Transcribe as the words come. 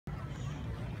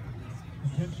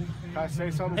Can I say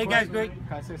something Hey quick? guys, great.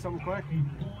 Can I say something quick?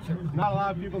 Sure. Not a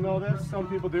lot of people know this. Some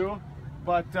people do.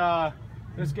 But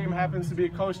this game happens to be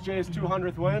Coach Jay's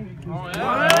 200th win. Oh,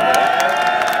 yeah.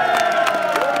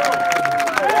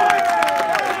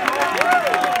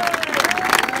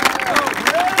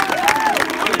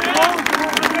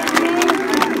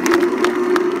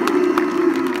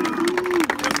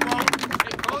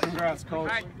 Congrats,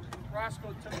 Coach.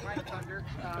 Roscoe took my thunder,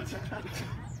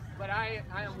 but I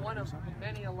am one of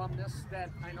many alumnus that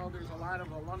I know there's a lot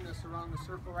of alumnus around the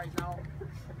circle right now.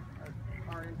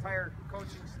 Our entire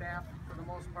coaching staff, for the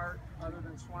most part, other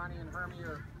than Swanee and Hermie,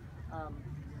 are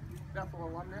Bethel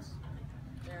alumnus.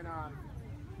 And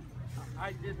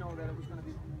I did know that it was going to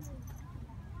be,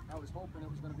 I was hoping it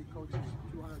was going to be Coach's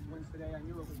 200 wins today. I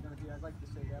knew it was going to be, I'd like to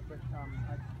say that, but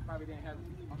I probably didn't have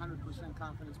 100%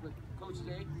 confidence. But Coach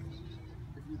Jay,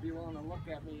 if you'd be willing to look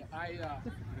at me,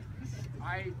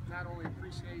 I not only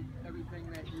appreciate everything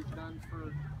that you've done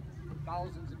for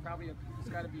thousands, it's got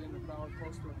to be in the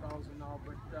close to 1,000 now,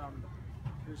 but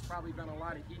there's probably been a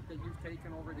lot of heat that you've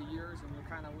taken over the years, and you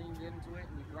kind of leaned into it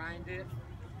and you grind it.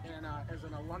 And as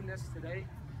an alumnus today,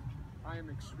 I am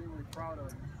extremely proud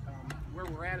of where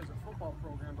we're at as a football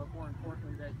program, but more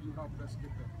importantly that you helped us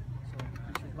get there. So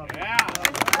appreciate it. Yeah.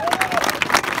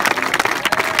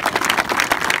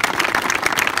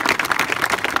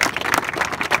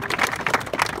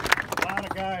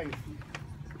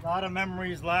 A lot of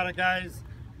memories, a lot of guys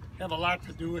have a lot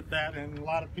to do with that, and a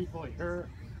lot of people here,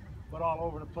 but all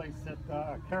over the place that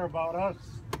care about us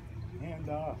and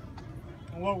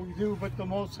what we do. But the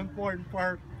most important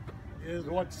part is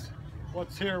what's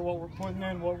here, what we're putting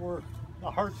in,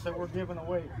 the hearts that we're giving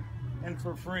away, and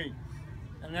for free.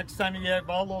 And next time you have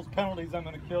all those penalties, I'm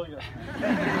going to kill you.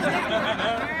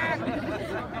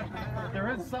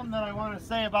 There is something that I want to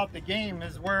say about the game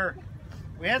is where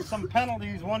we had some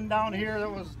penalties. One down here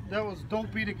that was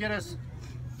dopey to get us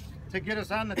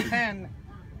on the 10,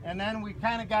 and then we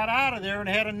kind of got out of there and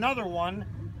had another one,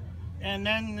 and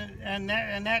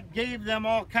that gave them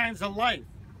all kinds of life.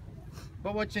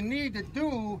 But what you need to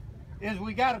do is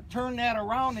we got to turn that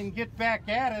around and get back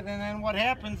at it. And then what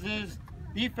happens is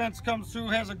defense comes through,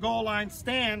 has a goal line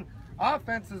stand,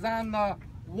 offense is on the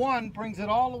 1, brings it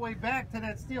all the way back to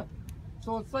that steal.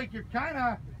 So it's like you're kind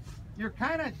of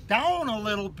down a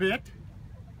little bit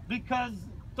because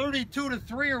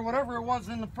 32-3 or whatever it was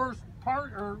in the first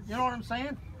part, or you know what I'm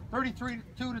saying? 33-2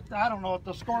 to, I don't know what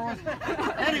the score was.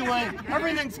 Anyway,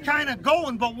 everything's kind of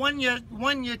going, but when you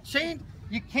change,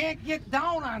 you can't get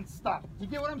down on stuff. You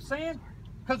get what I'm saying?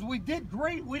 Because we did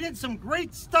some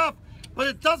great stuff, but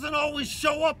it doesn't always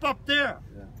show up there.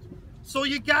 So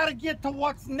you got to get to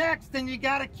what's next, and you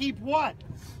got to keep what?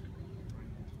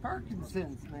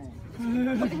 Parkinson's, man.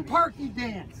 Parky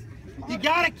dance. You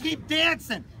got to keep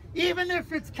dancing. Even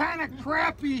if it's kind of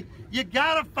crappy, you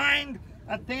got to find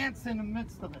a dance in the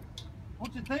midst of it.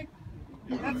 Don't you think?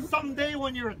 That's someday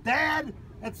when you're a dad,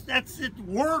 that's at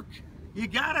work. You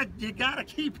gotta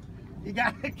keep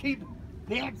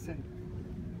dancing.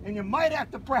 And you might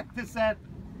have to practice that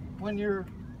when you're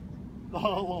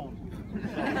all alone.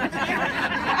 All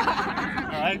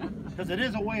right? Because it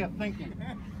is a way of thinking.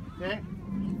 Okay?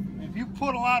 If you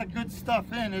put a lot of good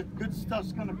stuff in, good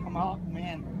stuff's going to come out, and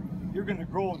man, you're going to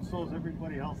grow, and so is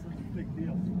everybody else. It's a big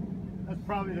deal. That's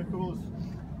probably the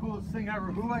coolest thing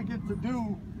ever. Who I get to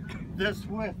do this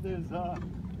with is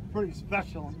pretty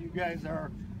special. You guys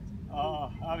are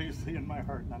obviously in my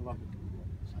heart, and I love it.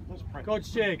 So let's pray.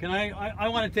 Coach Jay, can I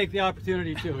want to take the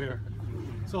opportunity too here.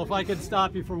 So if I could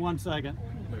stop you for 1 second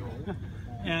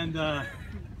and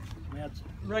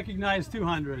recognize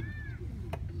 200.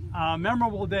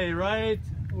 Memorable day, right?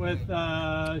 With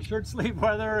shirt sleeve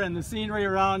weather and the scenery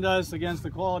around us against a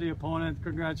quality opponent.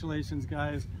 Congratulations,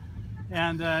 guys.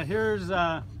 And there's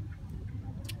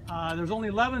only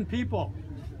 11 people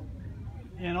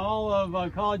in all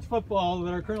of college football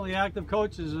that are currently active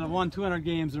coaches and have won 200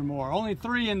 games or more. Only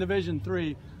 3 in Division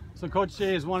III. So Coach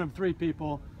Jay is one of 3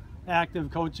 people active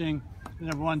coaching that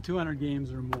have won 200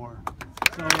 games or more.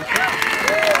 So,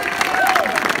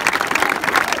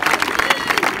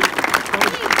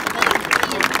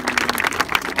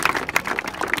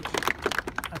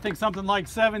 I think something like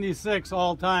 76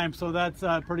 all time, so that's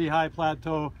a pretty high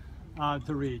plateau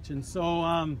to reach. And so,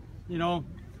 you know,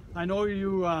 I know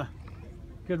you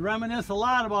could reminisce a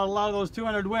lot about a lot of those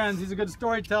 200 wins. He's a good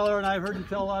storyteller, and I've heard him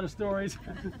tell a lot of stories.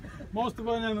 Most of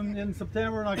them in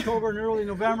September and October and early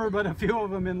November, but a few of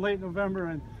them in late November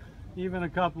and even a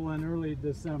couple in early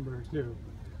December too.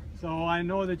 So I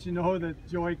know that you know that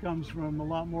joy comes from a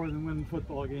lot more than winning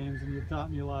football games, and you've taught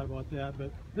me a lot about that.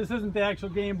 But this isn't the actual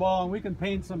game ball, and we can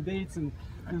paint some dates and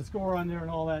score on there and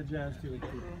all that jazz too.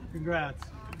 Congrats.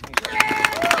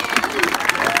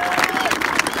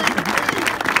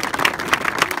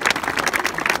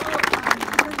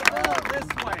 This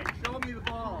way. Show me the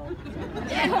ball.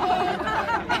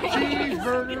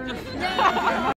 Cheeseburgers.